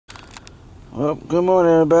Well, good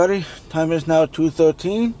morning, everybody. Time is now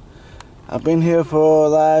 2:13. I've been here for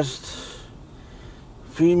the last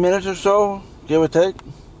few minutes or so, give or take.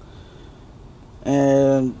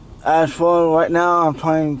 And as for right now, I'm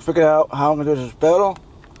trying to figure out how I'm going to do this battle.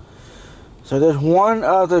 So there's one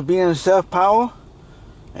of the BNSF Power,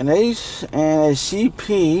 an Ace, and a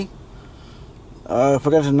CP. I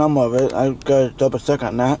forgot the number of it. I got to double check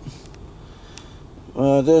on that.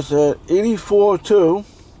 There's an 84-2.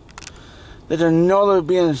 There's another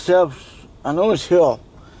BNSF. I know it's here,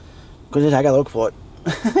 because I gotta look for it.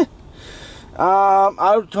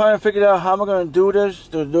 I'm trying to figure out how I'm gonna do this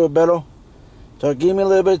to do it better. So give me a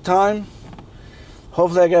little bit of time.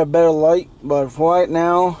 Hopefully I get a better light, but for right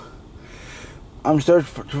now, I'm still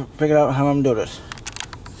figuring out how I'm gonna do this.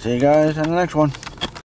 See you guys in the next one.